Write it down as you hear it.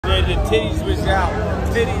the titties was out.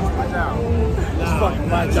 Titties was out.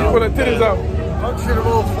 She put her titties out. Bunch of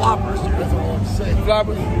little floppers, dude. That's all I'm saying.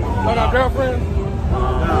 Floppers. Oh, no, girlfriend?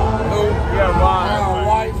 No. Yeah, wives.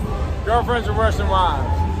 Wife. Girlfriends are worse than wives.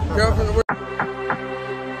 Girlfriends are worse.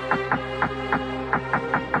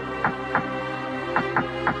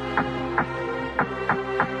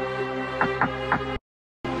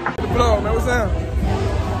 The vlog, man. What's that?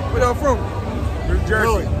 Where y'all from? New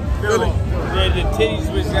Jersey. Philly. Yeah, the titties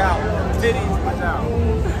was out. Titties was out.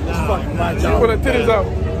 She put her titties out.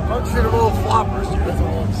 Bunch of little floppers, dude. That's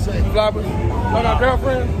all I'm saying. Floppers. Oh, no,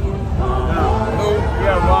 girlfriend? No.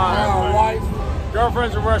 Yeah, wives. Wife.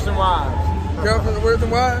 Girlfriends are worse than wives. Girlfriends are worse than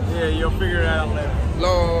wives? Yeah, you'll figure it out later.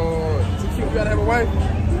 Lord. You gotta have a wife?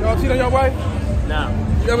 Y'all cheat on your wife? No.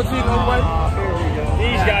 You ever cheated on your wife?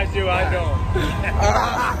 These guys do, I don't.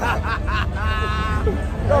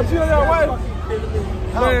 Y'all cheat on your wife?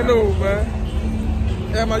 Man, no, man.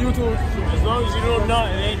 Yeah, my YouTube. As long as you don't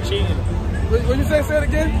nut, it ain't cheating. What you say? Say it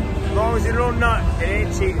again? As long as you don't nut, it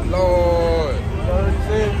ain't cheating. Lord. You know what you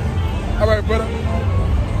saying? All right, brother.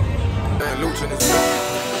 Man, Lucha this.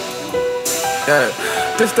 Yeah.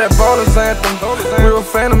 This that Ballers anthem. Real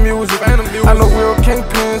fan of music. I know real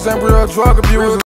kingpins and real drug abusers.